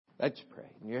Let's pray.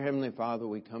 Dear Heavenly Father,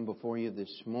 we come before you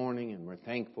this morning and we're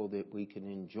thankful that we can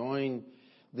enjoin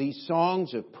these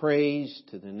songs of praise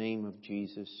to the name of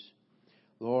Jesus.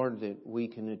 Lord, that we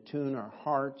can attune our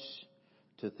hearts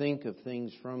to think of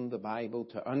things from the Bible,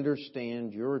 to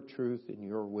understand your truth and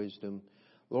your wisdom.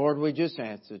 Lord, we just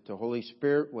ask that the Holy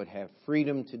Spirit would have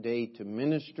freedom today to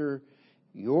minister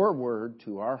your word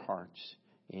to our hearts.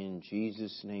 In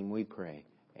Jesus' name we pray.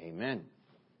 Amen.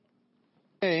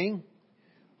 Today,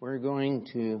 we're going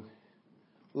to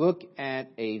look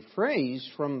at a phrase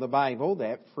from the Bible.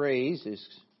 That phrase is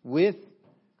with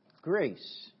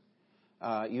grace.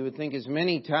 You would think as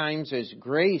many times as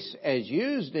grace as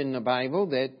used in the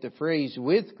Bible that the phrase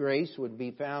with grace would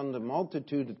be found a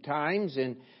multitude of times,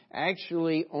 and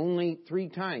actually only 3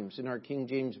 times in our King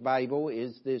James Bible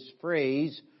is this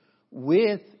phrase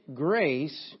with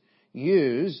grace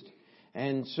used.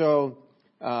 And so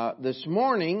this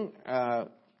morning,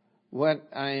 what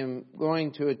I am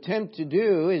going to attempt to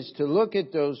do is to look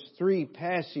at those 3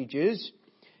 passages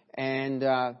and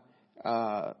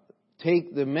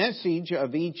take the message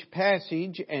of each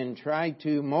passage and try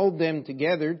to mold them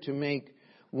together to make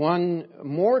one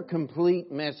more complete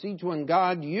message. When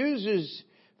God uses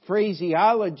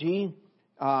phraseology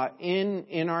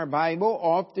in our Bible,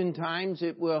 oftentimes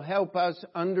it will help us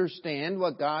understand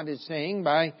what God is saying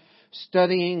by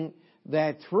studying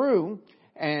that through.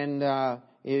 And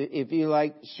if you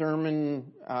like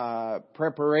sermon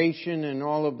preparation and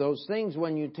all of those things,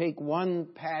 when you take one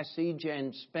passage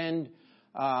and spend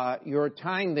your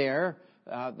time there,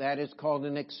 that is called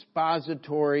an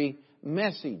expository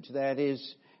message. That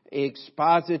is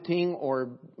expositing or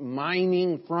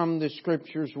mining from the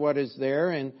Scriptures what is there.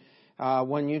 And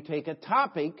when you take a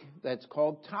topic, that's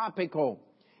called topical.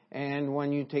 And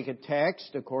when you take a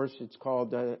text, of course, it's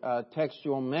called a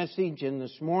textual message. And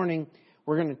this morning,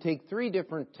 we're going to take 3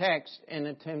 different texts and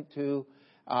attempt to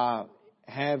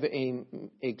have an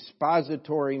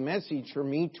expository message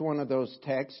from each one of those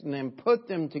texts and then put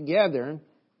them together.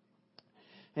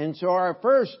 And so our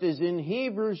first is in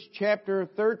Hebrews chapter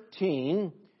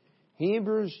 13.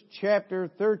 Hebrews chapter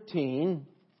 13.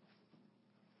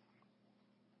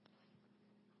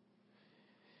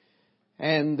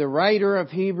 And the writer of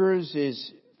Hebrews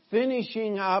is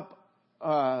finishing up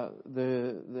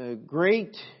the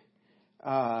great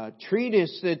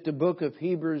treatise that the book of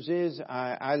Hebrews is.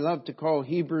 I love to call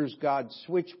Hebrews God's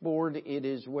switchboard. It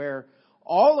is where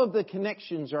all of the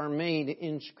connections are made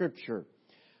in Scripture.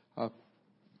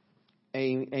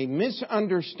 A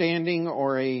misunderstanding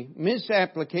or a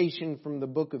misapplication from the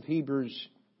book of Hebrews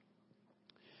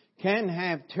can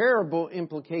have terrible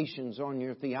implications on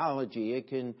your theology. It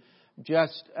can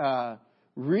just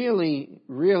really,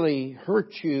 really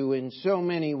hurt you in so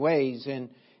many ways. And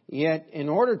yet, in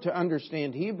order to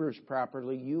understand Hebrews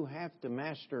properly, you have to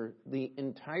master the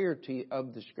entirety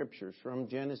of the Scriptures from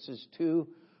Genesis to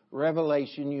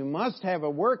Revelation. You must have a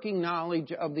working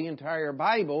knowledge of the entire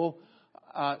Bible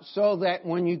so that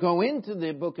when you go into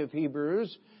the book of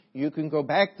Hebrews, you can go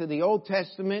back to the Old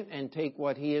Testament and take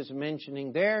what he is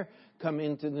mentioning there, come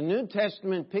into the New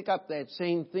Testament, pick up that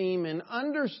same theme, and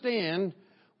understand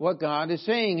what God is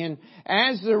saying. And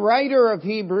as the writer of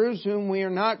Hebrews, whom we are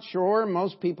not sure,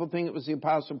 most people think it was the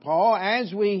Apostle Paul,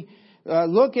 as we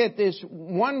look at this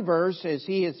one verse as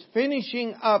he is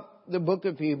finishing up the book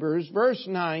of Hebrews, verse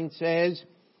 9 says,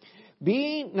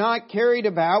 "Be not carried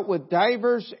about with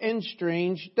diverse and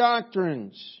strange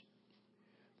doctrines,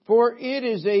 for it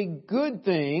is a good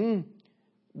thing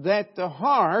that the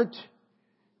heart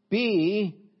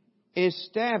be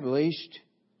established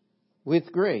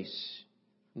with grace,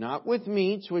 not with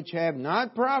meats which have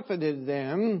not profited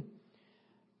them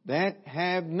that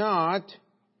have not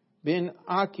been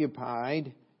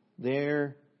occupied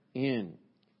therein.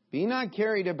 Be not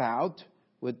carried about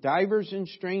with divers and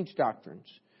strange doctrines,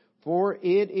 for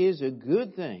it is a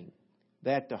good thing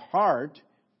that the heart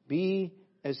be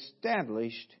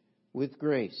established with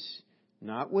grace,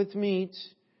 not with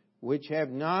meats which have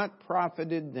not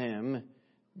profited them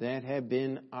that have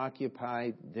been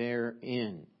occupied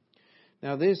therein."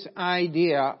 Now, this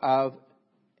idea of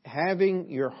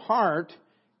having your heart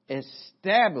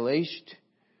established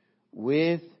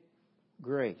with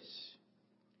grace.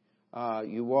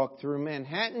 You walk through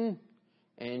Manhattan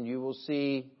and you will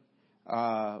see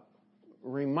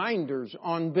reminders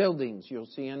on buildings. You'll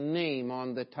see a name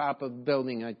on the top of the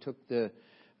building. I took the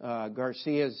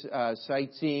Garcia's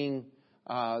sightseeing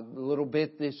a little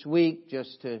bit this week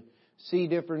just to see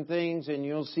different things, and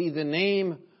you'll see the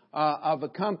name of a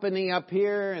company up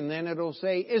here, and then it'll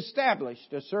say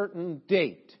established a certain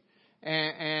date.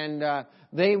 And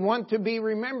they want to be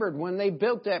remembered. When they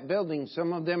built that building,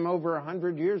 some of them over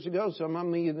 100 years ago, some of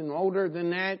them even older than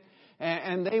that,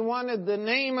 and they wanted the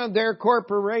name of their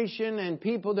corporation and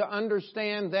people to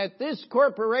understand that this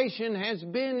corporation has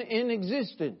been in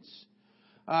existence.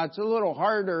 It's a little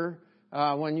harder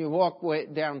when you walk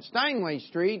down Steinway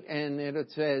Street and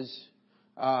it says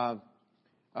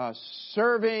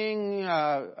serving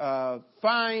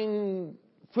fine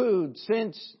food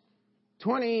since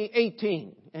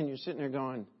 2018. And you're sitting there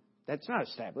going, that's not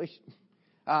established.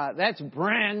 That's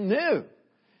brand new.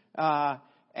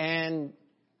 And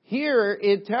here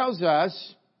it tells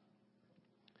us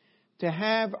to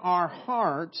have our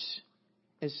hearts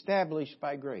established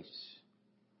by grace.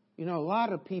 You know, a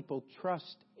lot of people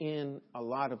trust in a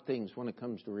lot of things when it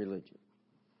comes to religion.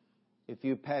 If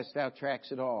you passed out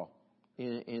tracts at all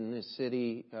in this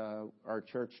city, our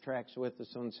church tracts with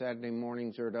us on Saturday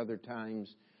mornings or at other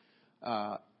times,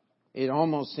 it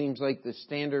almost seems like the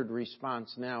standard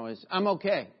response now is, I'm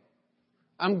okay.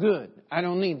 I'm good. I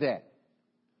don't need that.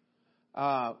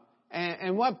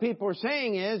 And what people are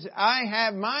saying is, I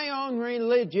have my own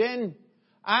religion.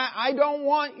 I don't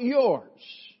want yours.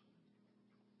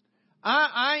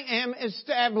 I am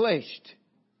established.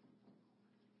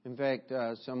 In fact,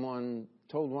 someone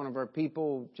told one of our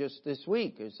people just this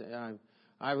week,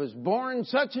 I was born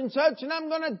such and such and I'm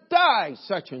going to die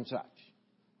such and such.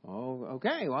 Oh,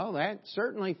 okay. Well, that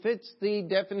certainly fits the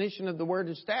definition of the word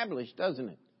established, doesn't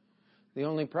it? The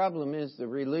only problem is the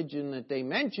religion that they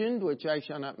mentioned, which I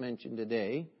shall not mention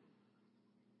today,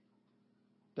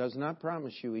 does not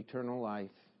promise you eternal life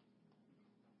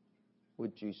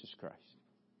with Jesus Christ.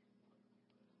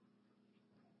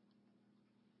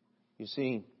 You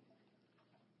see,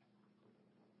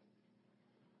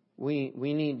 we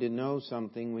need to know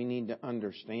something. We need to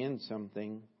understand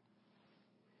something.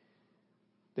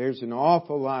 There's an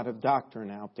awful lot of doctrine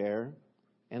out there,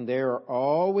 and they are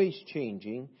always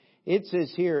changing. It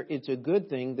says here, it's a good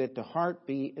thing that the heart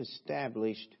be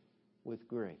established with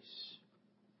grace.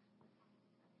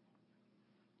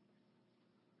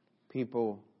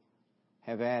 People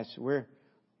have asked, where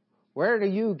do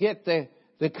you get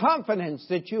the confidence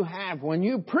that you have when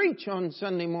you preach on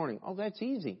Sunday morning? Oh, that's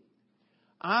easy.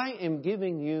 I am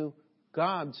giving you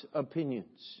God's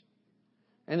opinions.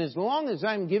 And as long as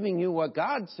I'm giving you what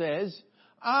God says,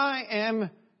 I am,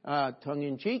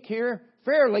 tongue-in-cheek here,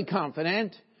 fairly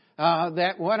confident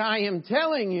that what I am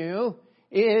telling you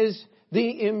is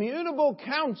the immutable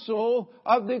counsel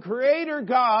of the Creator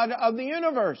God of the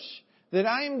universe. That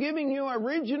I am giving you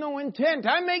original intent.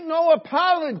 I make no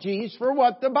apologies for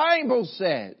what the Bible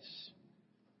says.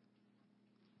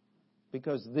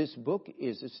 Because this book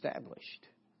is established.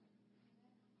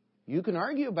 You can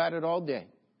argue about it all day.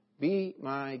 Be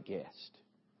my guest.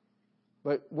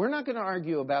 But we're not going to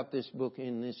argue about this book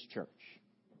in this church.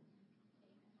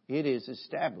 It is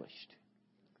established.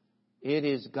 It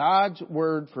is God's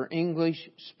Word for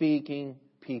English-speaking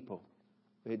people.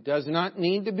 It does not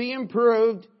need to be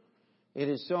improved. It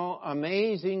is so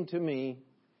amazing to me.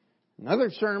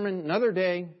 Another sermon, another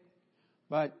day.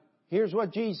 But here's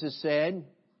what Jesus said.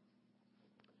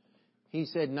 He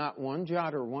said, not one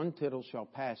jot or one tittle shall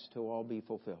pass till all be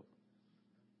fulfilled.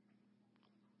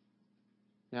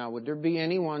 Now, would there be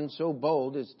anyone so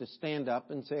bold as to stand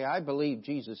up and say, I believe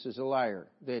Jesus is a liar,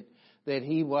 that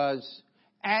he was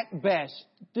at best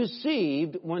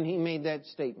deceived when he made that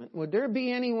statement? Would there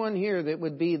be anyone here that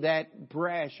would be that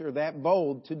brash or that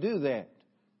bold to do that?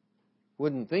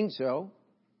 Wouldn't think so.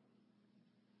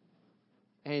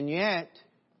 And yet,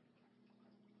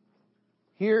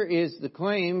 here is the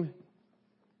claim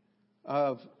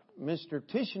of Mr.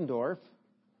 Tischendorf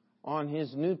on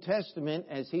his New Testament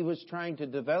as he was trying to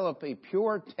develop a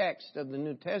pure text of the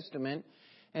New Testament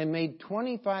and made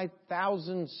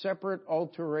 25,000 separate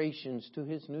alterations to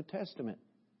his New Testament.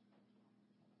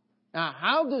 Now,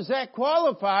 how does that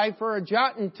qualify for a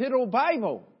jot and tittle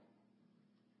Bible?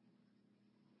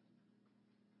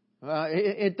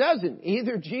 It doesn't.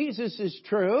 Either Jesus is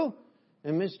true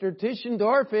and Mr.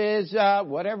 Tischendorf is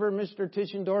whatever Mr.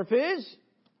 Tischendorf is,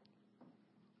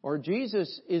 or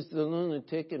Jesus is the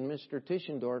lunatic and Mr.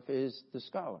 Tischendorf is the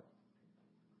scholar.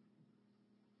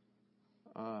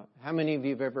 How many of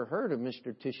you have ever heard of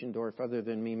Mr. Tischendorf other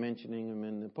than me mentioning him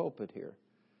in the pulpit here?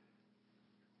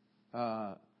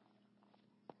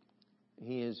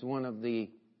 He is one of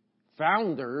the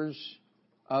founders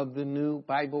of the new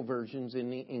Bible versions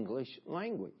in the English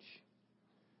language.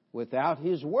 Without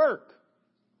his work,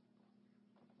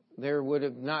 there would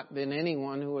have not been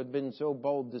anyone who had been so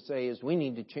bold to say, we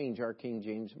need to change our King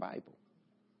James Bible.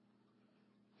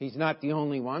 He's not the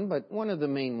only one, but one of the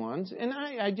main ones. And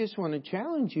I just want to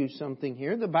challenge you something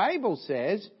here. The Bible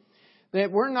says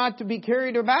that we're not to be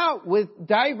carried about with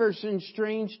diverse and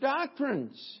strange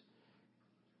doctrines.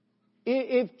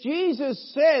 If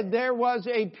Jesus said there was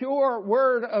a pure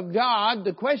Word of God,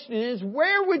 the question is,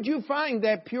 where would you find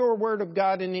that pure Word of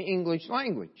God in the English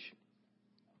language?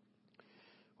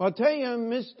 Well, I'll tell you,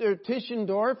 Mr.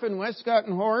 Tischendorf and Westcott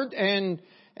and Hort and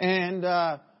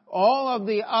all of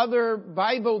the other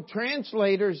Bible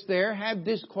translators there have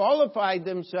disqualified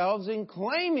themselves in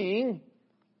claiming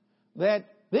that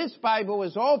this Bible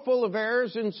is all full of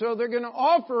errors, and so they're going to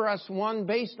offer us one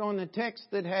based on a text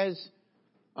that has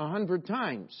 100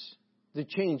 times the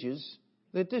changes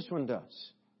that this one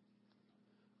does.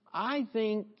 I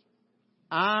think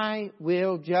I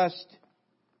will just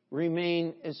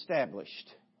remain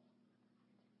established,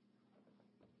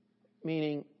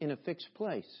 meaning in a fixed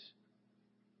place,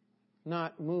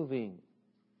 not moving.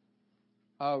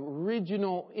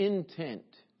 Original intent.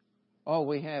 Oh,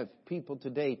 we have people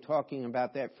today talking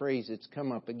about that phrase. It's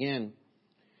come up again.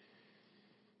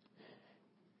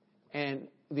 And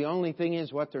the only thing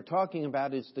is, what they're talking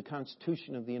about is the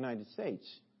Constitution of the United States.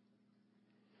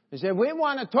 They said, we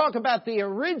want to talk about the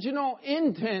original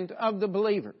intent of the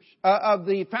believers, of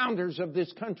the founders of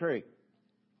this country.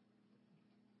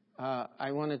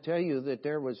 I want to tell you that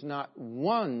there was not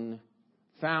one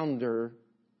founder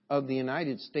of the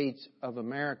United States of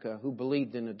America who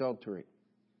believed in adultery.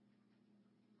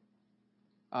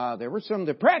 There were some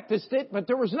that practiced it, but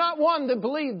there was not one that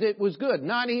believed it was good.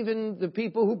 Not even the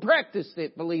people who practiced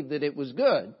it believed that it was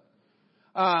good.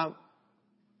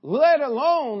 Let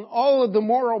alone all of the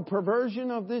moral perversion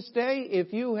of this day.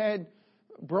 If you had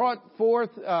brought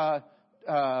forth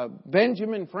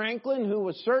Benjamin Franklin, who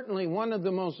was certainly one of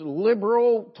the most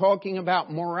liberal, talking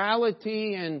about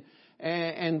morality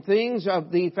and things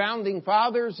of the founding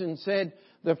fathers, and said,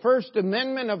 the First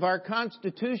Amendment of our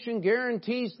Constitution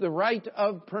guarantees the right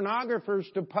of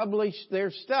pornographers to publish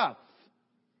their stuff.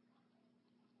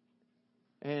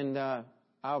 And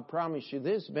I'll promise you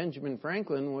this, Benjamin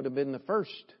Franklin would have been the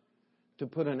first to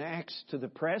put an axe to the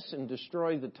press and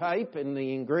destroy the type and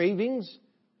the engravings,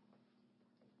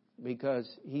 because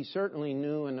he certainly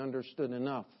knew and understood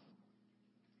enough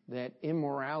that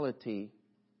immorality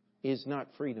is not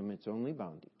freedom, it's only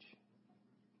bondage.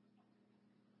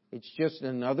 It's just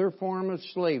another form of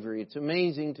slavery. It's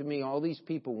amazing to me, all these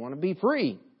people want to be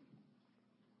free.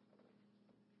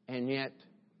 And yet,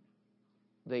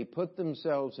 they put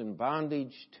themselves in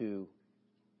bondage to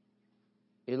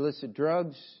illicit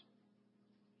drugs,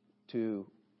 to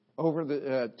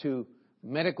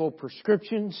medical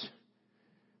prescriptions.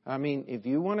 I mean, if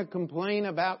you want to complain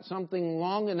about something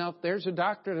long enough, there's a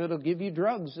doctor that'll give you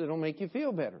drugs that'll make you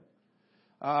feel better.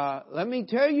 Let me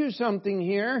tell you something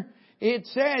here. It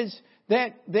says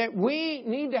that we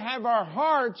need to have our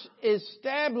hearts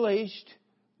established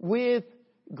with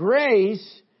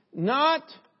grace, not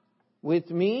with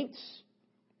meats,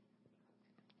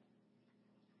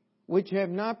 which have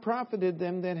not profited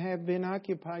them that have been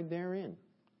occupied therein.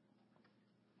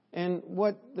 And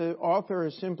what the author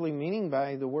is simply meaning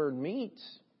by the word meats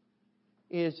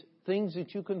is things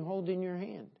that you can hold in your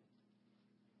hand.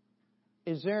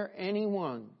 Is there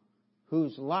anyone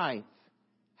whose life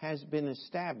has been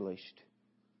established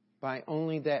by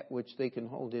only that which they can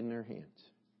hold in their hands?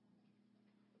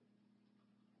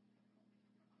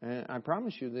 And I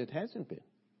promise you that it hasn't been.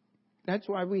 That's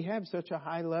why we have such a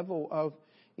high level of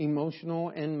emotional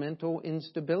and mental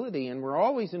instability, and we're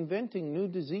always inventing new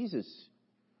diseases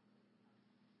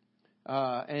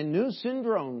and new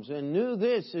syndromes and new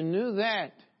this and new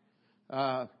that.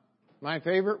 My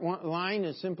favorite line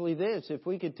is simply this: if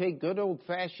we could take good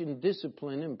old-fashioned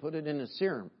discipline and put it in a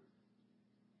serum,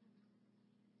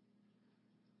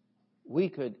 we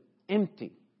could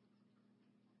empty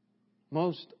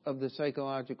most of the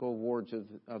psychological wards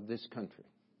of this country.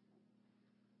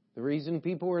 The reason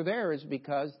people are there is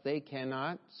because they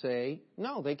cannot say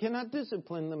no. They cannot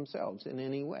discipline themselves in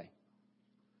any way.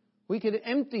 We could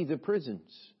empty the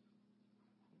prisons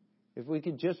if we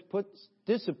could just put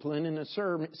discipline in a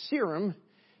serum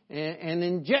and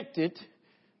inject it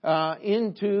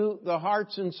into the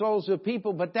hearts and souls of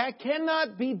people. But that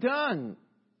cannot be done.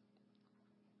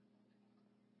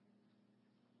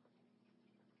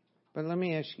 But let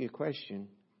me ask you a question.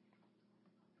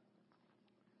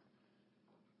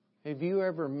 Have you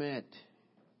ever met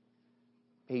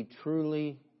a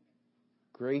truly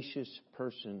gracious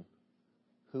person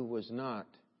who was not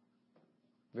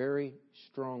very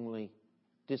strongly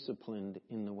disciplined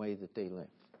in the way that they live?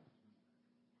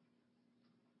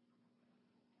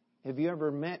 Have you ever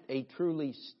met a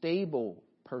truly stable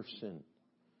person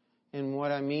And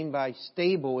what I mean by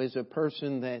stable is a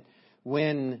person that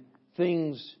when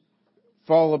things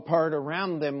fall apart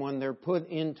around them, when they're put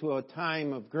into a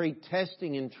time of great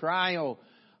testing and trial,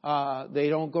 they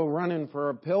don't go running for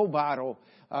a pill bottle.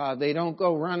 They don't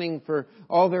go running for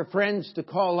all their friends to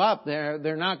call up.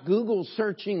 They're not Google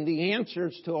searching the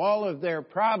answers to all of their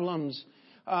problems.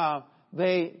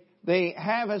 They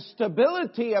have a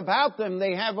stability about them.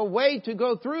 They have a way to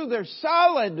go through. They're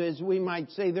solid, as we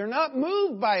might say. They're not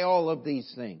moved by all of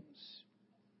these things.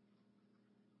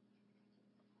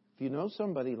 If you know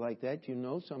somebody like that, you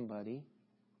know somebody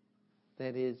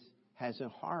that has a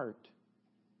heart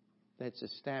that's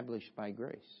established by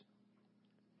grace.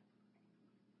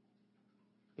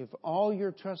 If all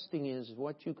you're trusting is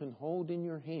what you can hold in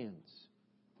your hands,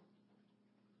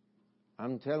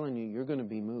 I'm telling you, you're going to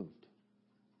be moved.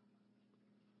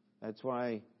 That's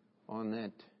why on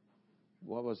that,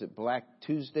 Black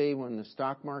Tuesday, when the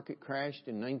stock market crashed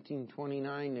in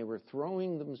 1929, they were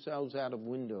throwing themselves out of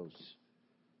windows.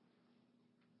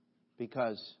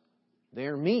 Because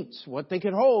their meats, what they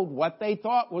could hold, what they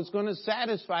thought was going to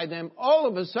satisfy them, all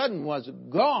of a sudden was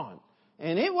gone.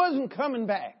 And it wasn't coming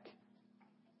back.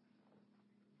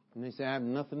 And they say, I have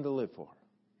nothing to live for.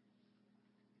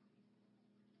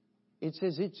 It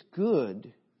says it's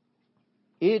good.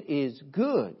 It is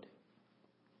good.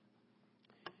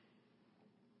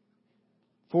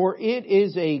 For it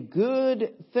is a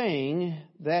good thing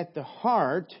that the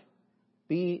heart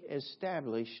be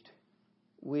established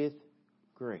with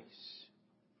grace.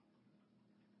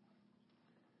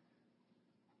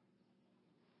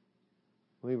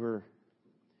 We were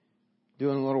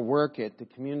doing a little work at the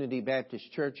Community Baptist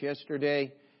Church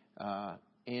yesterday.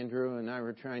 Andrew and I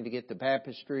were trying to get the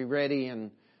baptistry ready,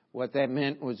 and what that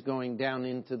meant was going down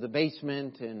into the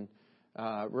basement and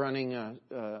running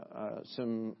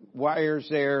some wires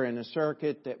there in a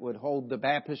circuit that would hold the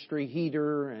baptistry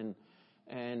heater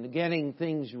and getting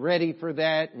things ready for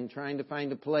that and trying to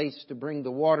find a place to bring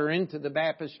the water into the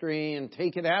baptistry and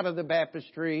take it out of the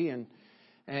baptistry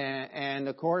and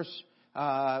of course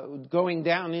going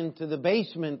down into the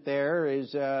basement there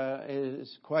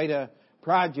is quite a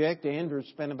project. Andrew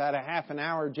spent about a half an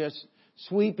hour just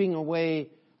sweeping away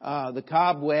the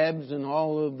cobwebs and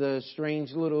all of the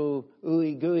strange little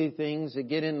ooey gooey things that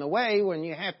get in the way when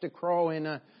you have to crawl in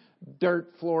a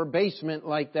dirt floor basement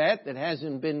like that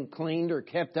hasn't been cleaned or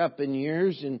kept up in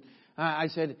years. And I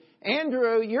said,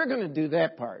 Andrew, you're going to do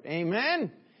that part.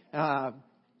 Amen? Of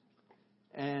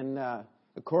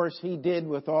course, he did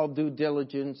with all due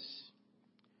diligence.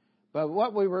 But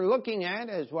what we were looking at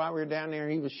is while we were down there,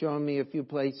 he was showing me a few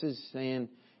places saying,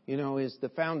 you know, is the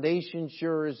foundation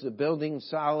sure? Is the building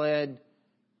solid?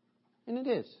 And it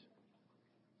is.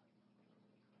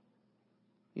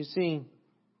 You see,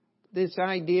 this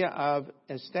idea of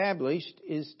established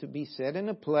is to be set in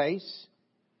a place.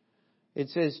 It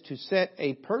says to set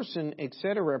a person,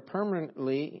 etc.,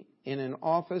 permanently in an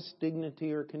office,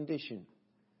 dignity, or condition.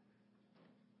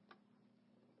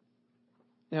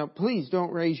 Now, please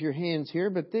don't raise your hands here,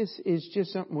 but this is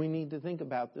just something we need to think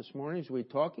about this morning as we're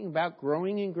talking about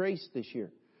growing in grace this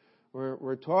year.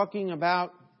 We're talking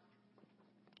about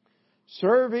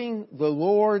serving the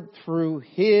Lord through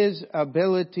His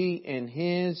ability and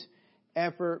His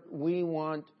effort. We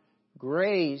want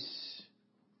grace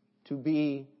to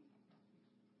be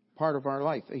part of our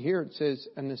life. Here it says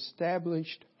an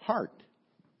established heart.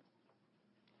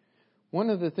 One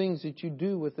of the things that you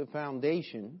do with the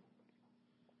foundation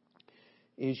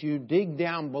is you dig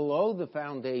down below the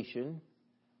foundation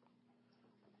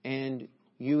and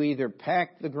you either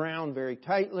pack the ground very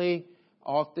tightly.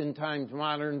 Oftentimes,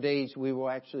 modern days, we will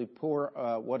actually pour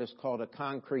what is called a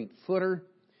concrete footer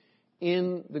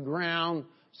in the ground,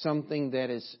 something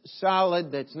that is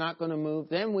solid, that's not going to move.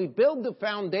 Then we build the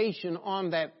foundation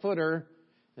on that footer,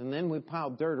 and then we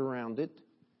pile dirt around it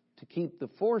to keep the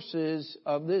forces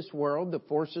of this world, the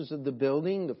forces of the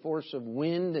building, the force of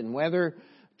wind and weather,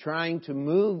 trying to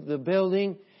move the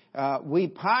building. We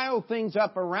pile things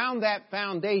up around that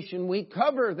foundation. We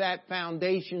cover that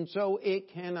foundation so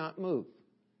it cannot move.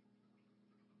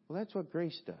 Well, that's what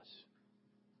grace does.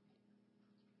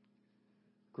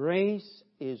 Grace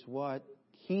is what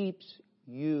keeps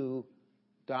you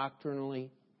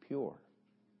doctrinally pure.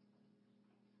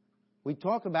 We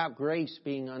talk about grace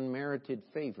being unmerited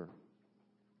favor.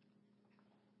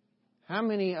 How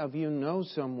many of you know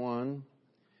someone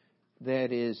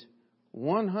that is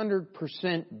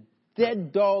 100%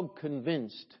 dead dog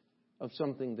convinced of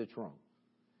something that's wrong?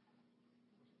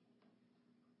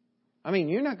 I mean,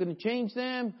 you're not going to change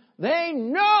them. They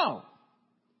know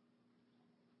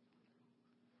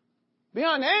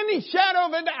beyond any shadow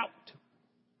of a doubt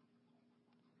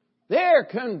They're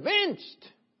convinced.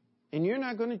 And you're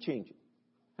not going to change it.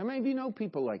 How many of you know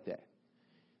people like that?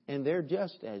 And they're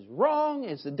just as wrong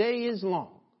as the day is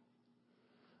long.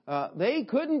 They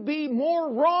couldn't be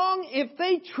more wrong if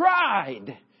they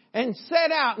tried and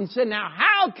set out and said, now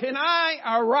how can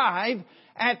I arrive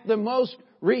at the most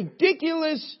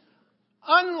ridiculous,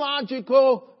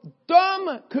 unlogical,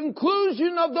 dumb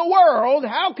conclusion of the world?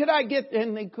 How could I get...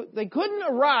 And they couldn't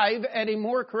arrive at a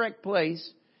more correct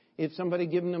place if somebody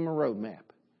given them a roadmap.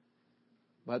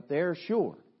 But they're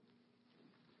sure.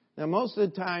 Now, most of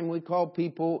the time we call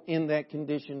people in that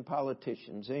condition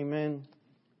politicians. Amen?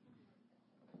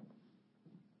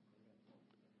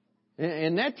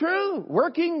 Isn't that true?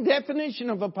 Working definition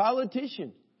of a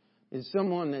politician is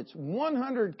someone that's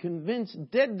 100 convinced,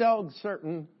 dead dog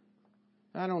certain.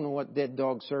 I don't know what dead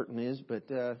dog certain is, but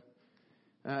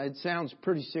it sounds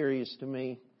pretty serious to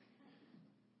me.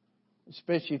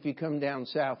 Especially if you come down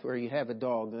south where you have a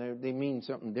dog. They mean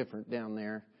something different down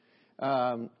there.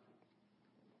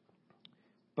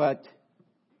 But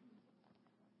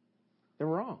they're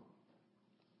wrong.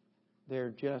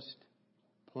 They're just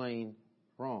plain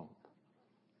wrong.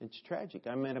 It's tragic.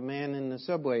 I met a man in the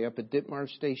subway up at Ditmar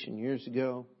Station years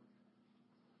ago.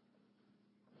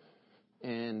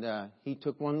 And he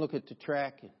took one look at the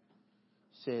track and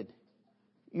said,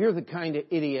 "You're the kind of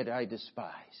idiot I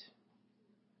despise."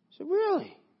 I said,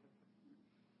 "Really?"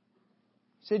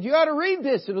 He said, "You ought to read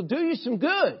this. It'll do you some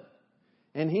good."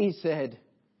 And he said,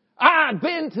 "I've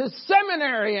been to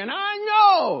seminary and I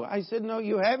know." I said, "No,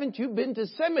 you haven't. You've been to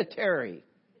cemetery."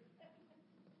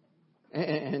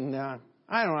 And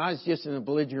I don't know. I was just in a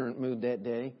belligerent mood that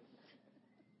day.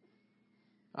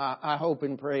 I hope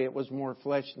and pray it was more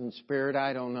flesh than spirit.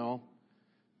 I don't know.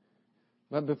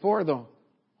 But before the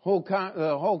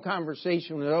whole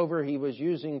conversation was over, he was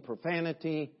using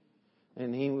profanity.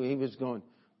 And he was going,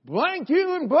 "Blank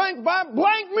you and blank Bob,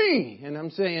 blank me." And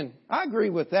I'm saying, "I agree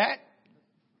with that."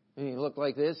 And he looked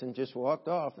like this and just walked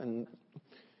off. And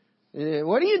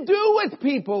what do you do with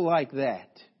people like that?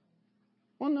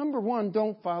 Well, number one,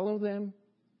 don't follow them.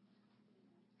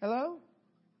 Hello?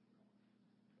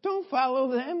 Don't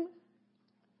follow them.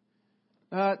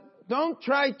 Don't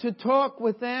try to talk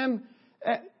with them.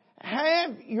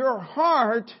 Have your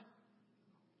heart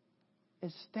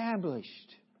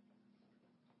established.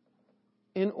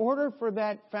 In order for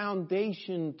that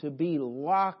foundation to be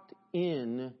locked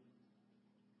in,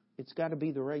 it's got to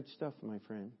be the right stuff, my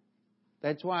friend.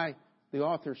 That's why the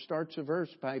author starts a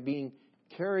verse by being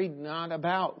carried not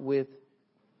about with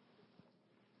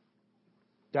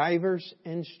diverse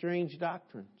and strange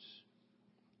doctrines.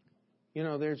 You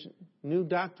know, there's new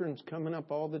doctrines coming up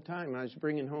all the time. I was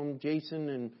bringing home Jason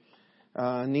and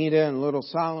Anita and little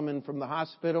Solomon from the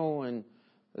hospital, and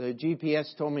the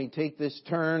GPS told me take this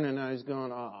turn, and I was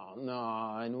going, "Oh,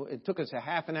 no." And it took us a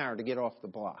half an hour to get off the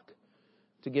block,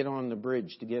 to get on the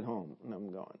bridge, to get home. And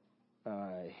I'm going,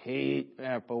 I hate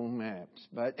Apple Maps.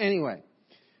 But anyway,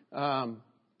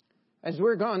 as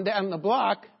we're going down the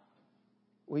block,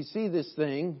 we see this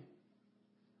thing,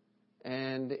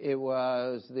 and it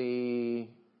was the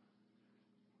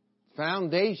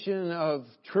foundation of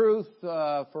truth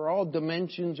for all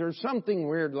dimensions or something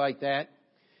weird like that.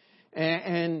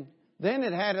 And then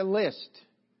it had a list,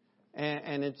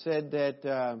 and it said that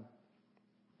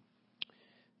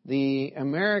the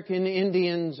American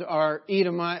Indians are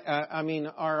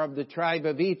are of the tribe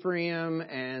of Ephraim,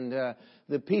 and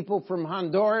the people from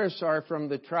Honduras are from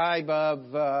the tribe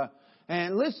of,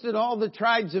 and listed all the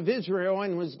tribes of Israel,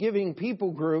 and was giving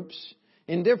people groups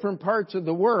in different parts of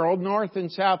the world, North and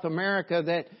South America,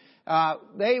 that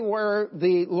they were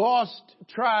the lost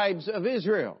tribes of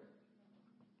Israel.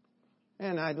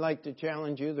 And I'd like to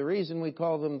challenge you. The reason we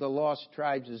call them the lost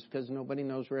tribes is because nobody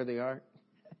knows where they are.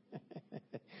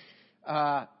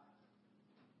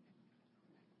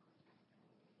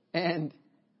 And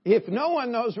if no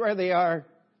one knows where they are,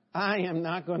 I am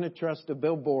not going to trust a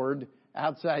billboard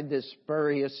outside this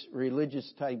spurious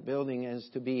religious type building as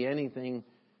to be anything.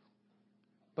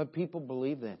 But people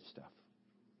believe that stuff.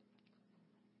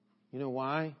 You know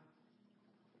why?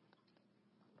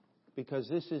 Because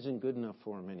this isn't good enough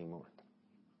for them anymore.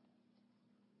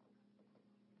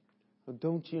 Well,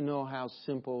 don't you know how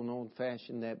simple and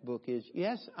old-fashioned that book is?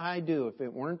 Yes, I do. If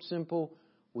it weren't simple,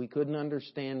 we couldn't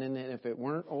understand it. And if it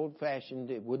weren't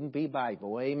old-fashioned, it wouldn't be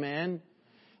Bible. Amen?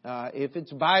 If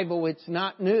it's Bible, it's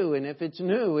not new. And if it's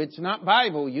new, it's not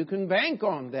Bible. You can bank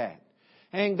on that.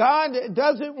 And God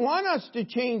doesn't want us to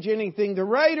change anything. The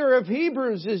writer of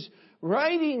Hebrews is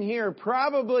writing here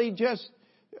probably just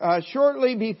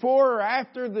shortly before or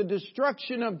after the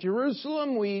destruction of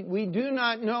Jerusalem. We do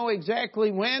not know exactly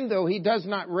when, though he does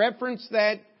not reference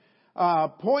that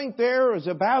point there is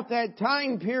about that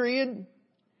time period.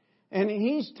 And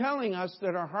he's telling us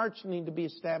that our hearts need to be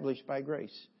established by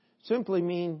grace. Simply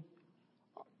mean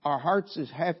our hearts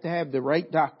have to have the right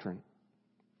doctrine.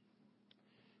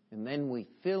 And then we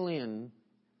fill in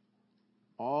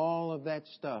all of that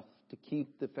stuff to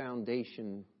keep the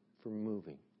foundation from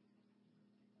moving.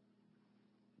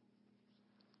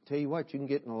 Tell you what, you can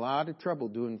get in a lot of trouble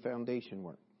doing foundation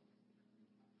work.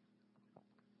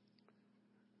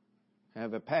 I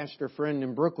have a pastor friend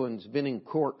in Brooklyn who's been in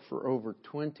court for over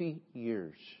 20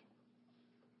 years.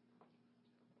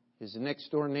 His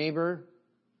next door neighbor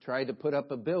tried to put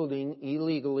up a building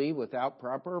illegally without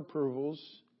proper approvals.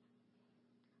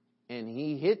 And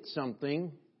he hit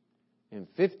something, and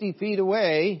 50 feet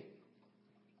away,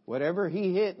 whatever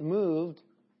he hit moved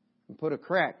and put a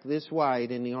crack this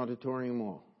wide in the auditorium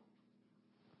wall.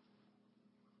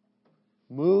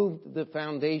 Moved the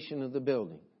foundation of the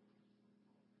building.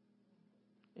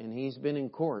 And he's been in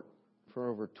court for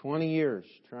over 20 years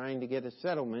trying to get a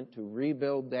settlement to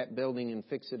rebuild that building and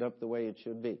fix it up the way it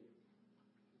should be.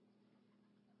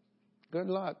 Good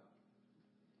luck.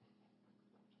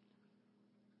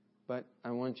 But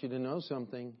I want you to know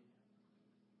something.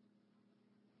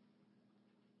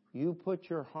 You put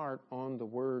your heart on the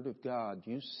Word of God.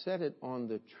 You set it on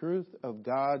the truth of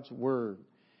God's Word.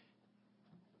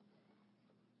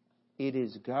 It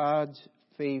is God's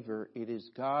favor. It is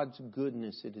God's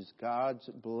goodness. It is God's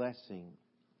blessing.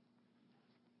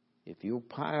 If you'll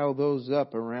pile those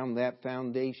up around that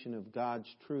foundation of God's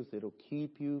truth, it'll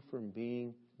keep you from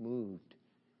being moved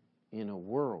in a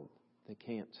world that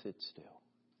can't sit still.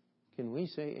 Can we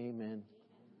say amen?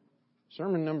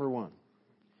 Sermon number 1.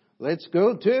 Let's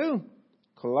go to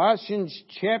Colossians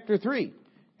chapter 3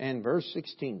 and verse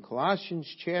 16. Colossians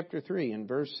chapter 3 and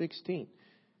verse 16.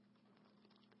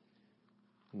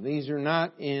 These are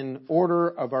not in order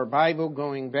of our Bible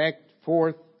going back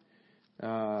forth,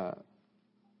 but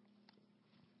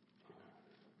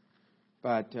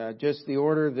just the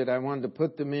order that I wanted to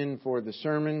put them in for the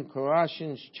sermon.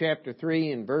 Colossians chapter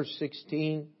 3 and verse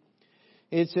 16.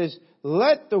 It says,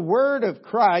 "Let the word of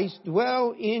Christ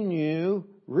dwell in you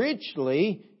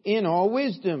richly in all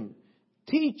wisdom,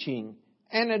 teaching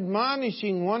and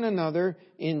admonishing one another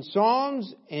in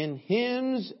psalms and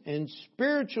hymns and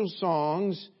spiritual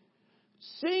songs,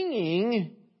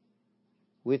 singing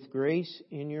with grace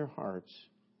in your hearts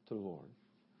to the Lord."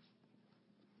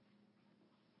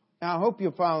 Now, I hope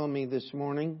you'll follow me this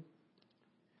morning.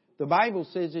 The Bible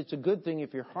says it's a good thing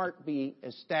if your heart be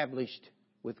established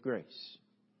with grace.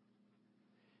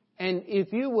 And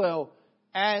if you will,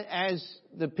 as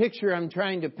the picture I'm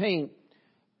trying to paint,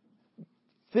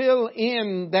 fill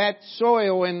in that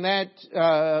soil and that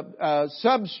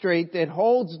substrate that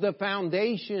holds the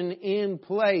foundation in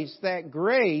place, that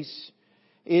grace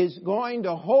is going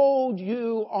to hold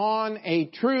you on a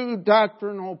true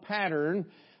doctrinal pattern.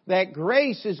 That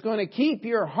grace is going to keep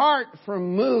your heart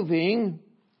from moving.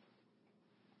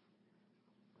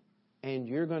 And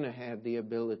you're going to have the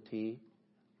ability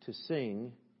to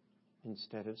sing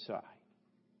instead of sigh.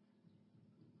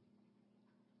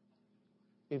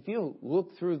 If you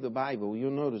look through the Bible,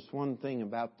 you'll notice one thing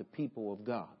about the people of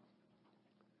God.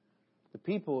 The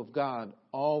people of God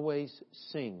always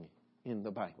sing in the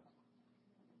Bible.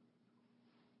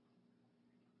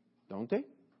 Don't they?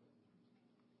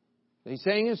 They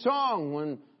sang a song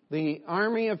when the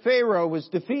army of Pharaoh was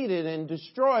defeated and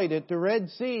destroyed at the Red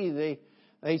Sea.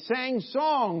 They sang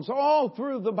songs all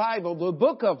through the Bible, the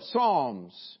book of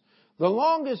Psalms. The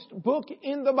longest book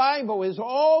in the Bible is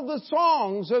all the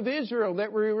songs of Israel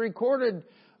that were recorded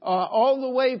all the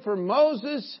way from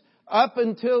Moses up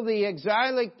until the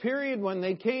exilic period. When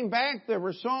they came back, there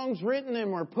were songs written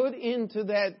and were put into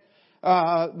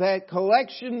that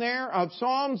collection there of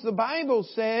Psalms. The Bible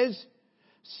says,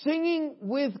 singing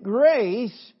with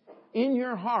grace in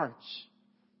your hearts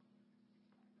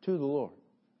to the Lord.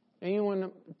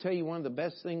 Anyone tell you one of the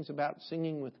best things about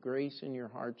singing with grace in your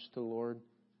hearts to the Lord?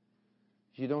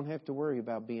 You don't have to worry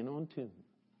about being on tune.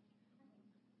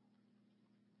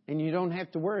 And you don't have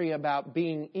to worry about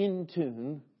being in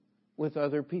tune with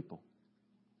other people.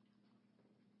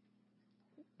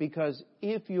 Because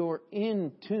if you're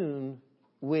in tune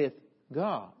with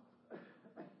God,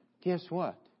 guess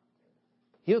what?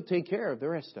 He'll take care of the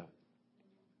rest of it.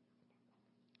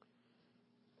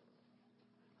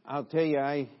 I'll tell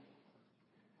you,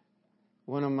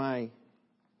 one of my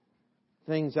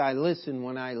things I listen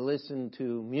when I listen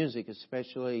to music,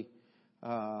 especially, there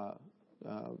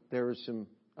are some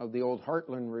of the old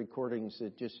Heartland recordings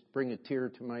that just bring a tear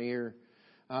to my ear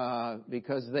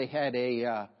because they had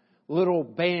a little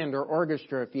band or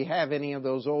orchestra. If you have any of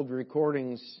those old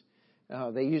recordings,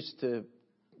 They used to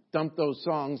dump those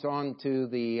songs onto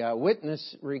the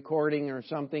witness recording or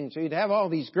something. So you'd have all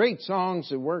these great songs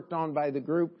that worked on by the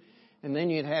group, and then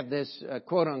you'd have this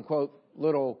quote-unquote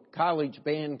little college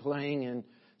band playing, and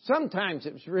sometimes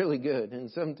it was really good,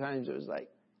 and sometimes it was like,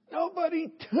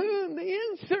 nobody tuned the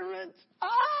instruments.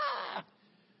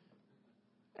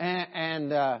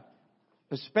 And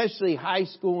especially high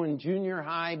school and junior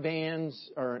high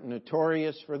bands are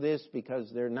notorious for this because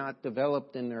they're not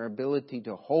developed in their ability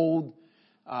to hold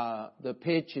the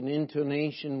pitch and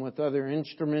intonation with other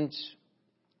instruments.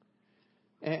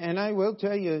 And I will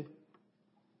tell you,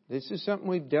 this is something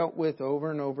we've dealt with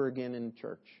over and over again in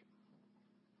church.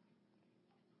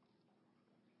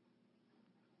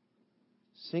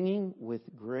 Singing with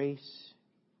grace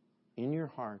in your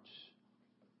hearts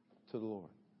to the Lord.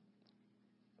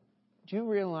 Do you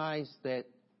realize that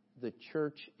the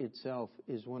church itself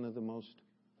is one of the most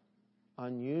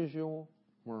unusual,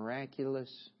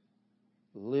 miraculous,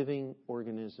 living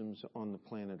organisms on the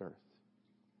planet Earth?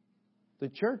 The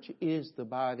church is the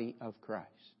body of Christ.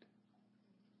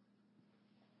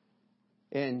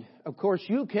 And, of course,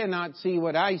 you cannot see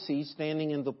what I see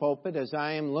standing in the pulpit as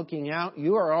I am looking out.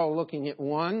 You are all looking at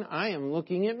one. I am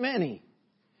looking at many.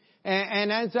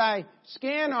 And as I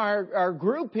scan our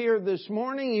group here this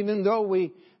morning, even though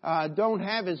we don't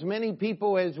have as many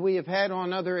people as we have had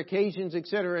on other occasions,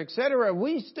 etc.,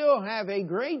 we still have a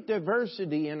great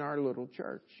diversity in our little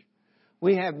church.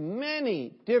 We have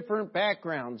many different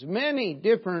backgrounds, many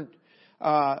different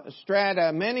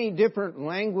strata, many different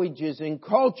languages and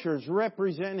cultures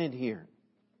represented here.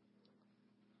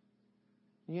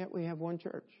 And yet we have one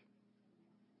church.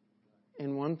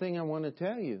 And one thing I want to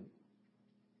tell you,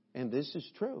 and this is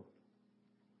true,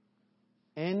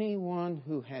 anyone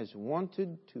who has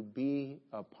wanted to be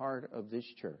a part of this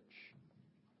church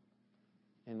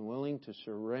and willing to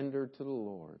surrender to the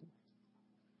Lord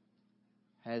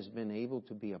has been able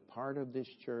to be a part of this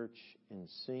church and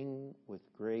sing with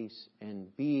grace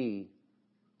and be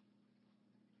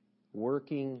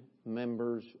working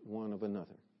members one of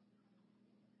another.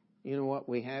 You know what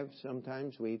we have?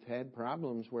 Sometimes we've had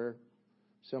problems where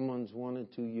someone's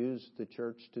wanted to use the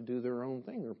church to do their own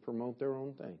thing or promote their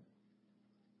own thing.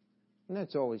 And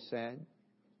that's always sad.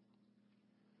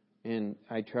 And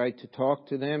I try to talk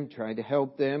to them, try to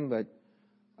help them, but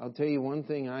I'll tell you one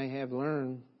thing I have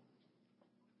learned.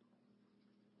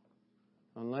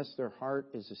 Unless their heart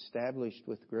is established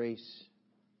with grace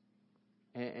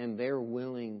and they're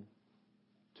willing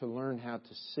to learn how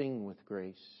to sing with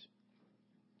grace,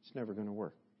 it's never going to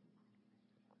work.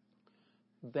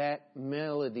 That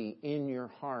melody in your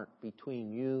heart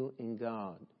between you and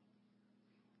God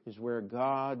is where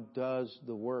God does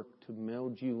the work to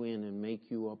meld you in and make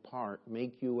you a part,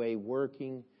 make you a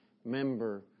working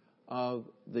member of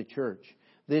the church.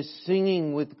 This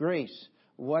singing with grace.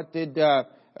 What did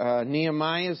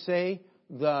Nehemiah say?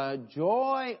 The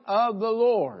joy of the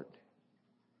Lord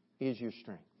is your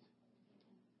strength.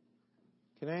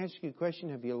 Can I ask you a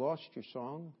question? Have you lost your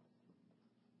song?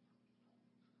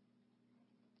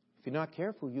 If you're not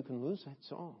careful, you can lose that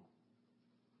song.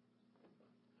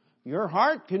 Your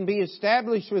heart can be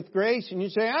established with grace and you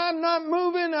say, I'm not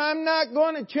moving, I'm not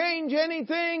going to change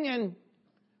anything,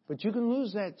 but you can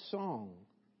lose that song.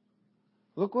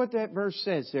 Look what that verse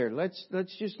says there. Let's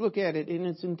just look at it in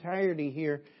its entirety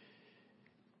here.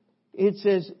 It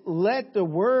says, let the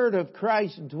word of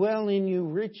Christ dwell in you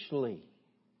richly,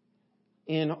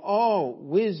 in all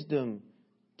wisdom,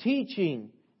 teaching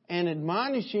and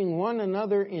admonishing one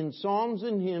another in psalms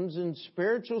and hymns and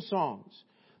spiritual songs.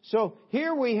 So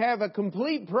here we have a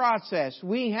complete process.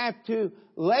 We have to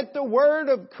let the word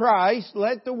of Christ,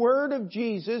 let the word of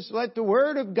Jesus, let the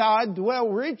word of God dwell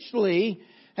richly.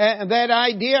 That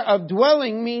idea of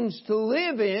dwelling means to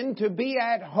live in, to be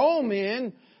at home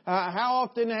in. How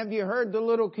often have you heard the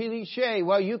little cliche?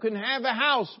 Well, you can have a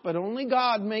house, but only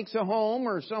God makes a home,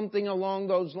 or something along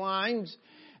those lines.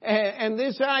 And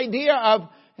this idea of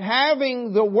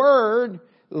having the Word,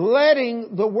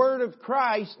 letting the Word of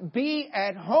Christ be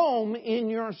at home in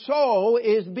your soul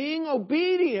is being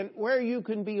obedient where you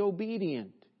can be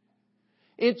obedient.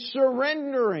 It's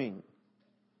surrendering.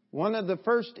 One of the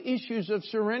first issues of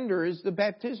surrender is the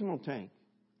baptismal tank.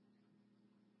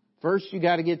 First, you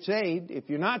got to get saved. If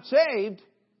you're not saved,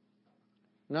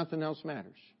 nothing else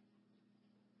matters.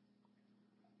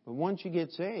 But once you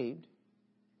get saved,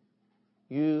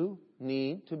 you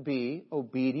need to be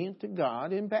obedient to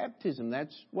God in baptism.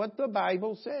 That's what the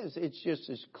Bible says. It's just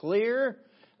as clear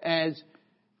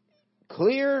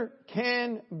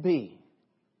can be.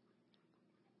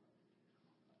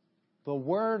 The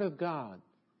Word of God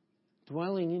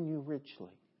dwelling in you richly.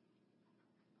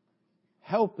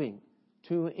 helping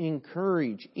to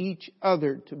encourage each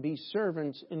other to be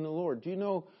servants in the Lord. Do you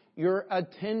know your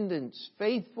attendance,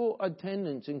 faithful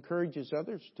attendance, encourages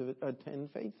others to attend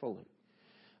faithfully?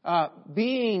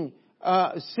 Singing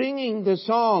the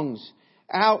songs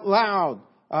out loud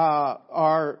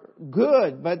are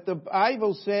good, but the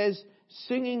Bible says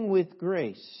singing with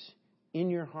grace in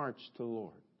your hearts to the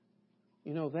Lord.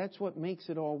 You know, that's what makes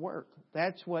it all work.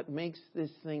 That's what makes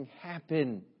this thing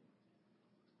happen.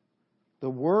 The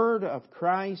Word of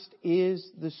Christ is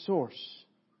the source.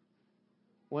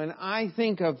 When I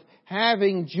think of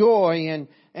having joy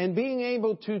and being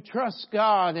able to trust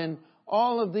God and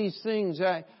all of these things,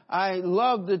 I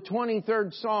love the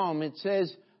 23rd Psalm. It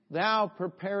says, Thou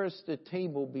preparest a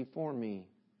table before me.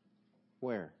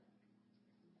 Where?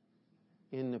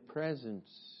 In the presence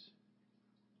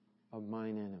of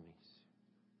mine enemies.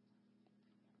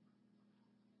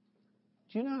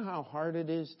 Do you know how hard it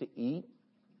is to eat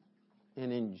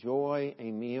and enjoy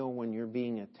a meal when you're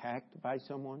being attacked by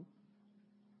someone?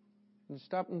 And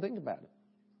stop and think about it.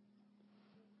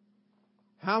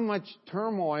 How much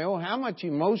turmoil, how much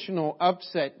emotional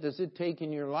upset does it take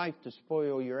in your life to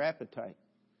spoil your appetite?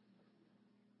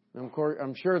 And of course,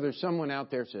 I'm sure there's someone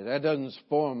out there that says, that doesn't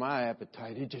spoil my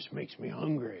appetite, it just makes me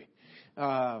hungry.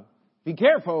 Be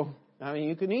careful. I mean,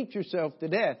 you can eat yourself to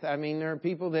death. I mean, there are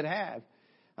people that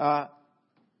have.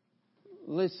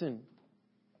 Listen.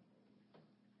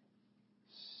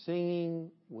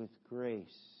 Singing with grace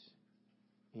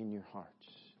in your hearts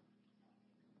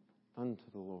unto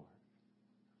the Lord.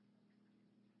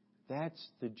 That's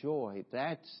the joy.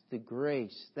 That's the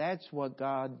grace. That's what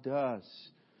God does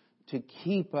to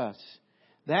keep us.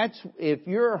 That's if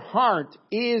your heart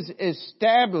is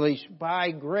established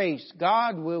by grace,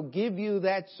 God will give you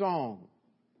that song.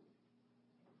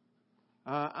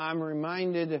 I'm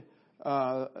reminded,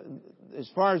 as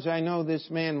far as I know, this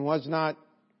man was not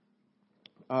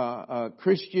a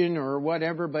Christian or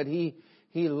whatever, but he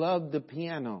loved the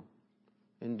piano.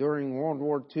 And during World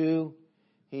War II,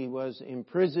 he was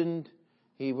imprisoned.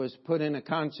 He was put in a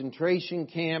concentration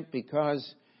camp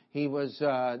because he was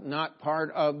not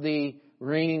part of the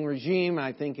reigning regime.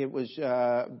 I think it was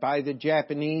by the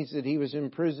Japanese that he was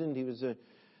imprisoned.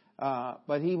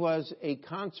 But he was a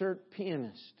concert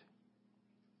pianist.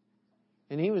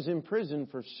 And he was in prison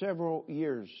for several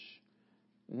years.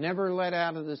 Never let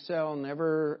out of the cell,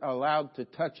 never allowed to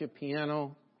touch a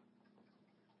piano.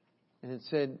 And it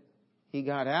said he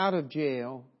got out of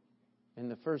jail, and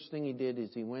the first thing he did is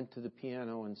he went to the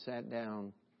piano and sat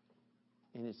down.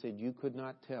 And it said you could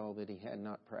not tell that he had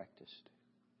not practiced.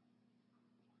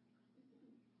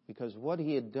 Because what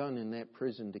he had done in that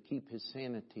prison to keep his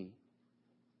sanity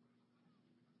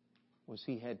was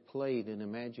he had played an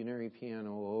imaginary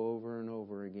piano over and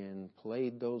over again,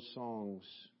 played those songs.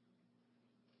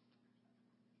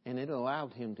 And it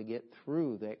allowed him to get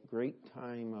through that great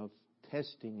time of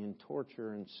testing and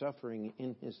torture and suffering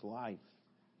in his life.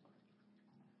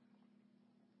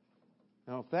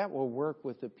 Now, if that will work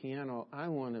with the piano, I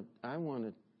want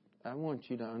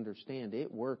you to understand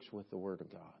it works with the Word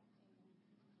of God.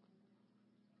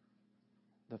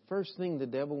 The first thing the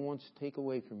devil wants to take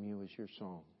away from you is your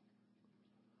song.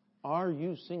 Are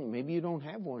you singing? Maybe you don't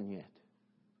have one yet.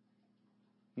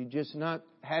 You just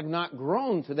have not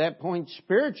grown to that point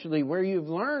spiritually where you've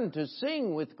learned to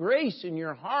sing with grace in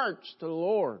your hearts to the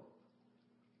Lord.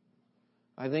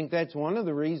 I think that's one of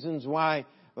the reasons why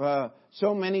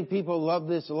so many people love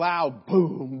this loud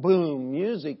boom, boom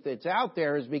music that's out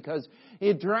there, is because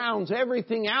it drowns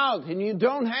everything out and you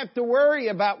don't have to worry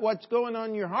about what's going on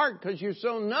in your heart because you're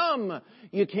so numb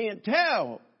you can't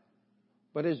tell.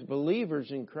 But as believers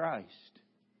in Christ,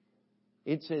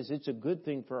 it says it's a good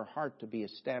thing for our heart to be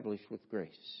established with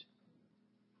grace.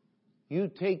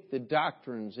 You take the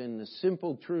doctrines and the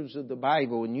simple truths of the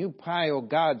Bible and you pile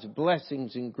God's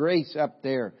blessings and grace up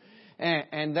there.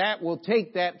 And that will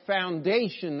take that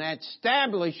foundation, that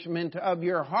establishment of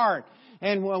your heart,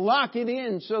 and will lock it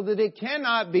in so that it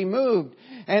cannot be moved.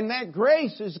 And that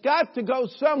grace has got to go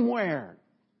somewhere.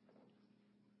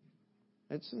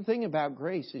 That's the thing about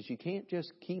grace, is you can't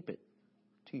just keep it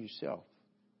to yourself.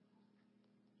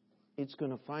 It's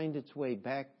going to find its way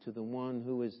back to the one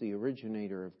who is the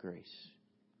originator of grace.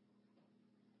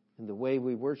 And the way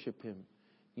we worship Him.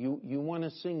 You want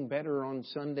to sing better on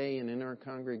Sunday and in our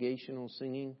congregational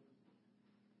singing?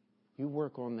 You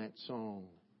work on that song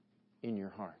in your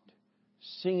heart.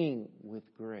 Singing with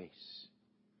grace.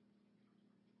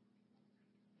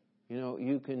 You know,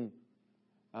 you can...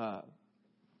 a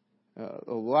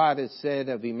lot is said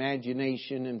of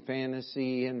imagination and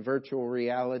fantasy and virtual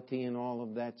reality and all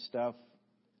of that stuff.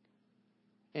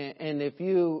 And if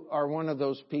you are one of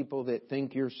those people that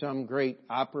think you're some great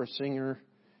opera singer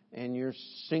and you're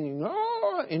singing,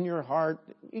 oh, in your heart,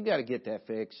 you got to get that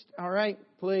fixed. All right,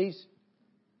 please.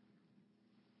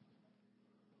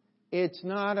 It's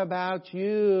not about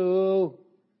you.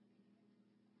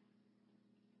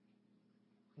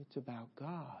 It's about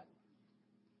God.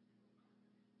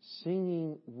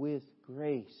 Singing with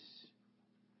grace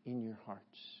in your hearts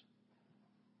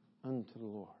unto the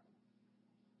Lord.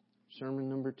 Sermon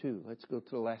number 2. Let's go to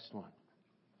the last one.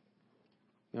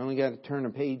 You only got to turn a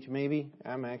page maybe.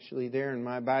 I'm actually there in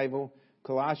my Bible.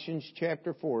 Colossians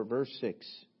chapter 4, verse 6.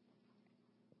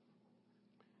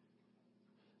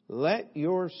 Let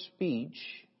your speech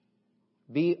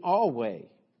be always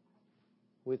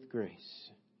with grace,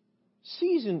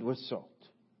 seasoned with salt,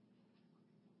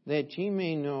 that ye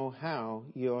may know how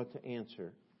ye ought to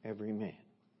answer every man.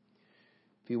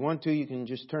 If you want to, you can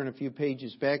just turn a few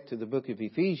pages back to the book of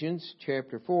Ephesians,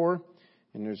 chapter 4,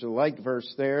 and there's a like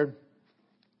verse there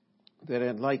that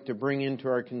I'd like to bring into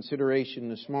our consideration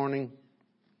this morning.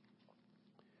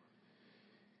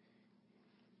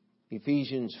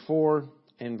 Ephesians 4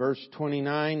 and verse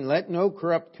 29, let no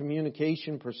corrupt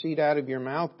communication proceed out of your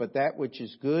mouth, but that which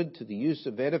is good to the use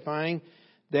of edifying,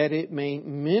 that it may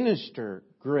minister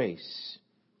grace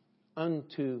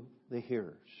unto the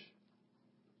hearers.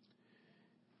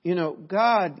 You know,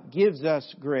 God gives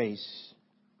us grace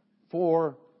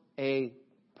for a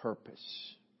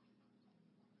purpose.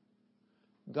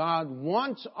 God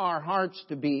wants our hearts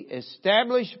to be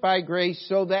established by grace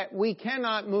so that we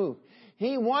cannot move.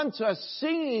 He wants us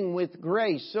singing with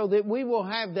grace so that we will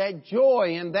have that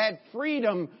joy and that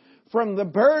freedom from the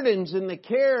burdens and the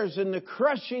cares and the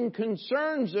crushing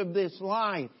concerns of this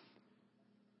life.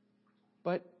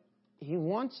 But He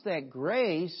wants that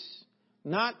grace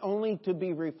not only to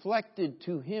be reflected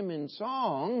to Him in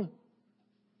song,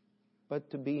 but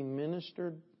to be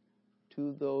ministered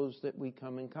to those that we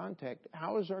come in contact.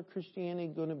 How is our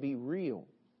Christianity going to be real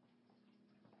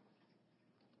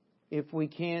if we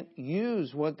can't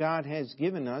use what God has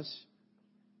given us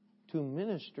to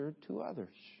minister to others?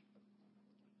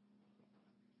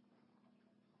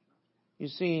 You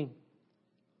see,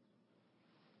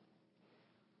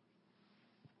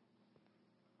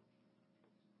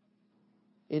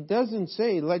 it doesn't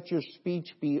say, let your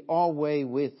speech be always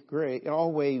with grace,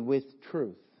 always with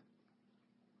truth.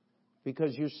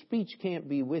 Because your speech can't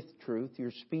be with truth.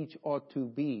 Your speech ought to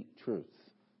be truth.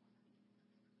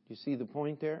 You see the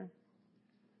point there?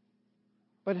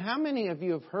 But how many of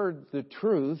you have heard the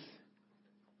truth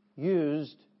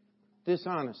used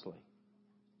dishonestly?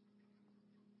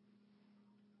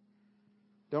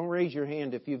 Don't raise your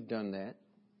hand if you've done that.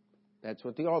 That's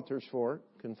what the altar's for.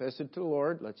 Confess it to the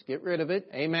Lord. Let's get rid of it.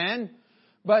 Amen.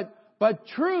 But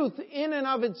truth in and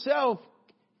of itself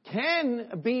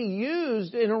can be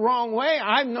used in a wrong way.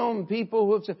 I've known people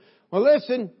who have said, well,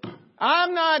 listen,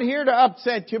 I'm not here to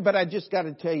upset you, but I just got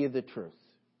to tell you the truth.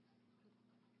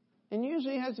 And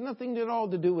usually it has nothing at all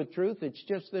to do with truth. It's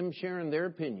just them sharing their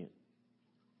opinion.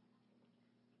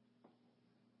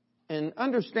 And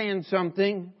understand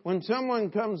something. When someone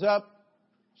comes up,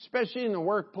 especially in the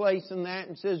workplace and that,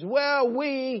 and says, well,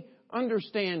 we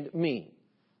understand me.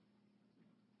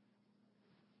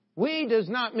 We does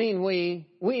not mean we.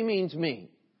 We means me.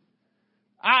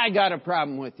 I got a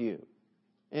problem with you.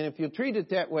 And if you treat it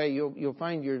that way, you'll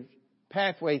find your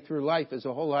pathway through life is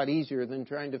a whole lot easier than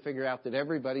trying to figure out that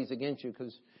everybody's against you,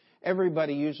 because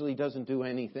everybody usually doesn't do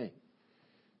anything.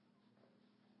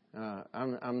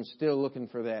 I'm still looking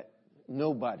for that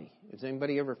nobody. Has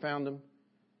anybody ever found them?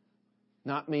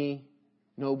 Not me.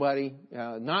 Nobody.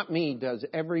 Not me does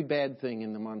every bad thing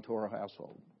in the Montoro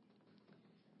household.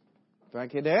 If I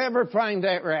could ever find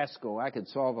that rascal, I could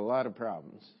solve a lot of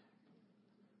problems.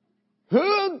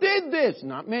 Who did this?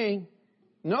 Not me.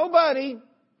 Nobody.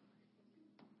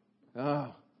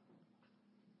 Oh.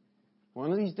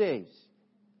 One of these days,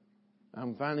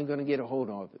 I'm finally going to get a hold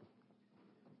of it.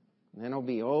 And then I'll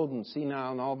be old and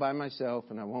senile and all by myself,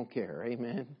 and I won't care.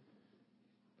 Amen.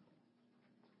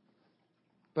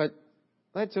 But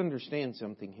let's understand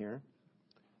something here.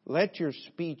 Let your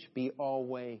speech be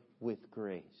always with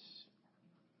grace.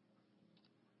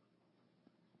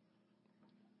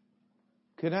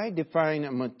 Could I define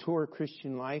a mature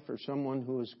Christian life, or someone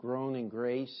who has grown in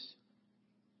grace,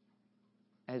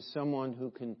 as someone who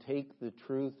can take the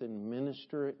truth and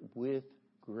minister it with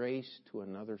grace to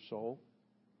another soul?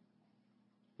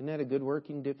 Isn't that a good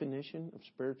working definition of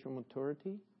spiritual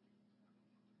maturity?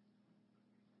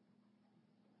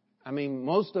 I mean,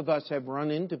 most of us have run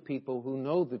into people who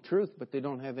know the truth, but they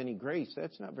don't have any grace.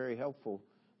 That's not very helpful.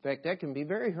 In fact, that can be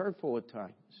very hurtful at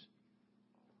times.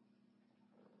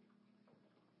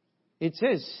 It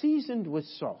says, seasoned with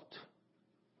salt,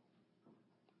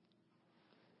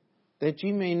 that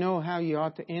ye may know how you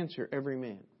ought to answer every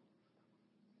man.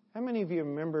 How many of you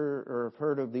remember or have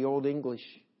heard of the old English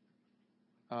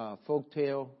folk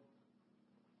tale?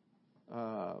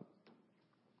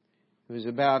 It was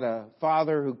about a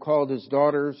father who called his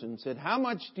daughters and said, how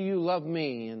much do you love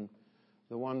me? And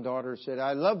the one daughter said,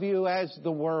 I love you as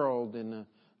the world. And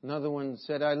another one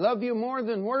said, I love you more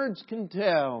than words can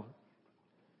tell.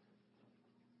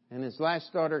 And his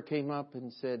last daughter came up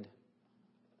and said,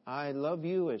 I love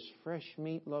you as fresh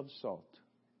meat loves salt.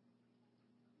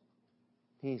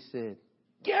 He said,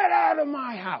 get out of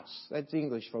my house. That's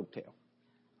English folktale.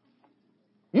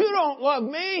 You don't love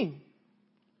me.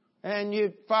 And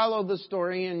you follow the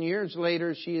story, and years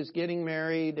later she is getting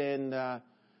married, and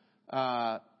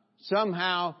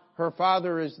somehow her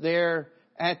father is there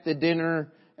at the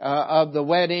dinner of the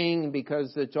wedding,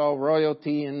 because it's all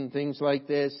royalty and things like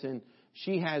this, and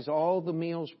she has all the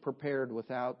meals prepared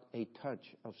without a touch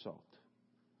of salt.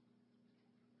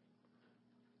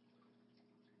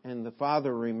 And the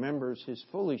father remembers his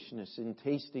foolishness in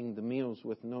tasting the meals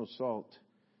with no salt.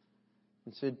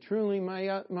 And said, truly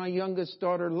my youngest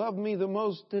daughter loved me the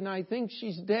most, and I think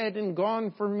she's dead and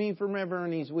gone from me forever.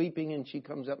 And he's weeping, and she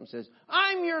comes up and says,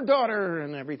 I'm your daughter.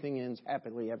 And everything ends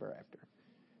happily ever after.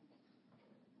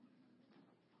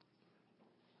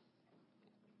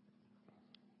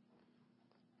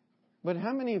 But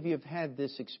how many of you have had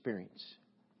this experience?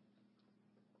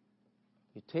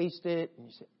 You taste it, and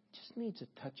you say, it just needs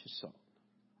a touch of salt.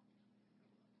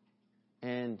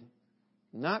 And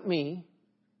not me,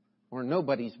 or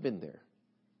nobody's been there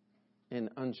and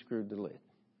unscrewed the lid.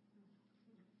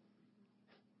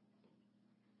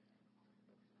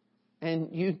 And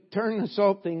you turn the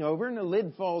salt thing over and the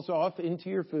lid falls off into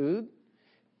your food.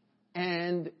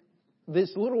 And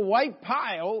this little white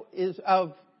pile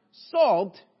of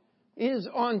salt is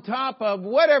on top of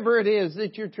whatever it is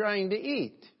that you're trying to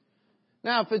eat.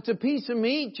 Now, if it's a piece of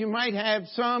meat, you might have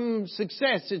some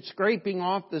success at scraping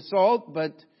off the salt.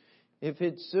 But if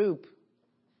it's soup,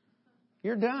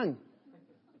 you're done.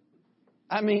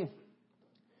 I mean,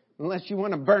 unless you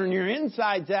want to burn your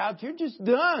insides out, you're just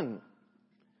done.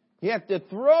 You have to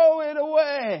throw it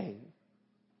away.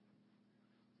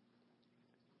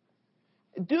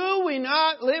 Do we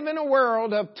not live in a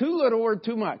world of too little or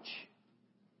too much?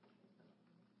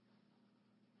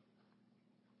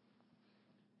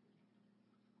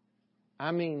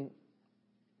 I mean,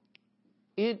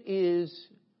 it is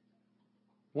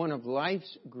one of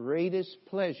life's greatest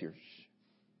pleasures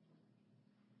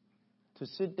to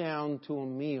sit down to a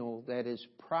meal that is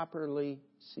properly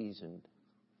seasoned.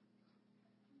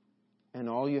 And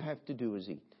all you have to do is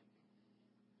eat.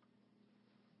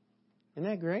 Isn't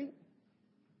that great?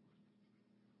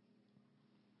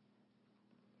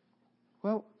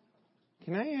 Well,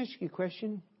 can I ask you a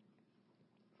question?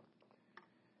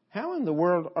 How in the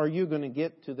world are you going to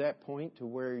get to that point to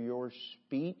where your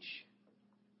speech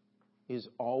is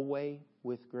always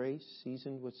with grace,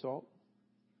 seasoned with salt?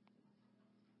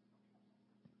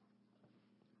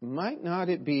 Might not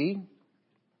it be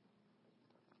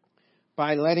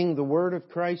by letting the word of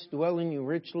Christ dwell in you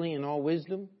richly in all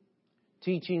wisdom,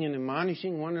 teaching and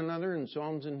admonishing one another in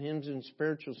psalms and hymns and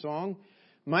spiritual song?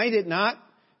 Might it not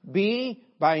be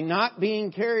by not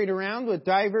being carried around with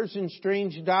divers and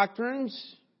strange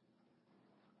doctrines,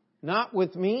 not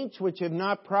with meats which have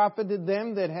not profited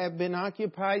them that have been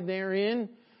occupied therein?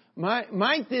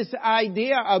 Might this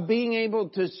idea of being able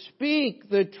to speak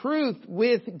the truth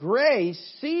with grace,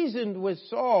 seasoned with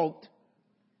salt,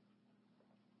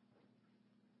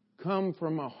 come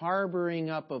from a harboring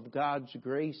up of God's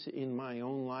grace in my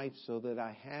own life so that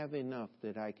I have enough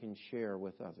that I can share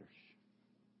with others?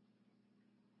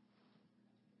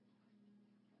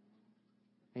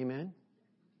 Amen?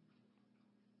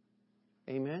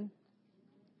 Amen?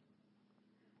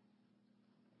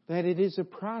 That it is a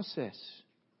process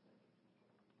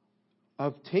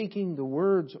of taking the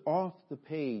words off the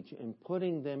page and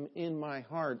putting them in my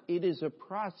heart. It is a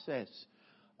process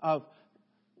of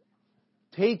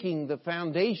taking the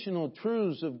foundational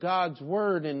truths of God's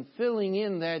Word and filling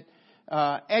in that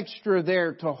extra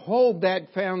there to hold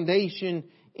that foundation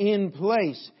in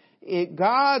place.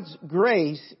 God's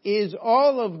grace is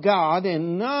all of God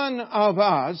and none of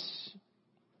us.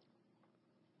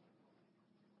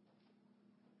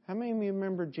 How many of you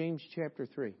remember James chapter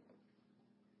 3?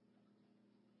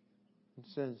 It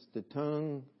says, the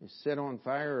tongue is set on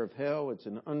fire of hell. It's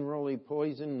an unruly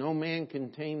poison. No man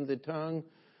can tame the tongue.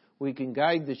 We can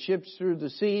guide the ships through the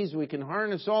seas. We can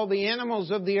harness all the animals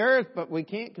of the earth, but we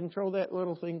can't control that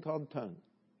little thing called tongue.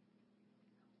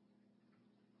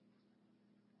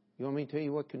 You want me to tell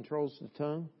you what controls the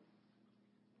tongue?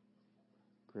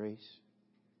 Grace.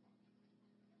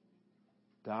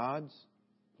 God's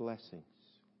blessings.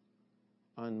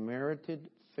 Unmerited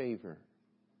favor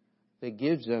that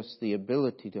gives us the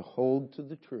ability to hold to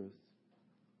the truth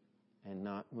and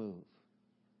not move.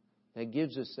 That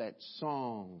gives us that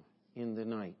song in the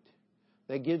night.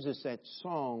 That gives us that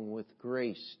song with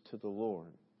grace to the Lord.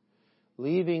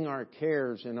 Leaving our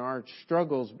cares and our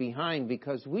struggles behind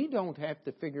because we don't have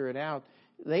to figure it out.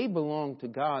 They belong to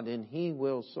God and He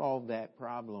will solve that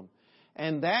problem.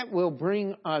 And that will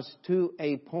bring us to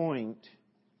a point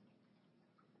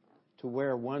to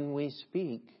where when we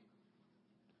speak,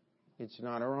 it's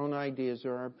not our own ideas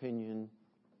or our opinion.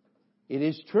 It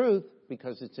is truth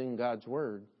because it's in God's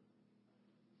Word,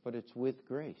 but it's with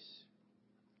grace.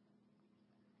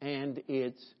 And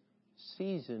it's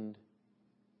seasoned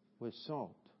with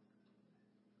salt.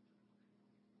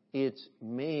 It's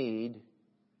made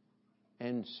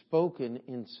and spoken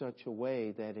in such a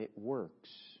way that it works.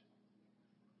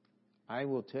 I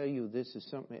will tell you, this is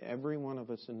something every one of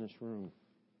us in this room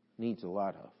needs a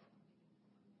lot of.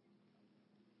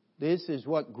 This is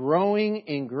what growing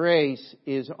in grace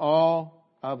is all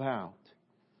about.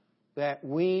 That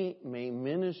we may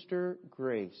minister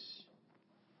grace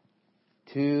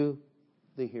to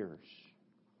the hearers.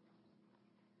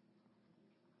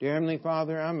 Dear Heavenly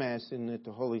Father, I'm asking that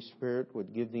the Holy Spirit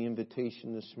would give the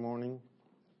invitation this morning.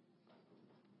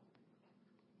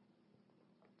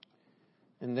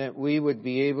 And that we would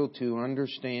be able to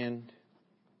understand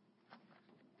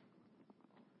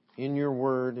in your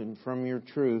Word and from your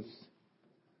truth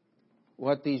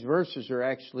what these verses are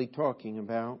actually talking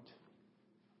about.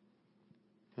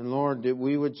 And Lord, that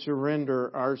we would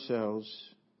surrender ourselves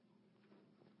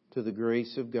to the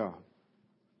grace of God.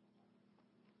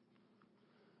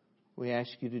 We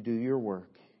ask you to do your work.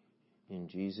 In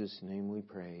Jesus' name we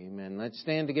pray. Amen. Let's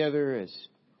stand together as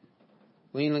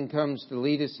Leland comes to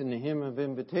lead us in the hymn of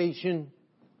invitation.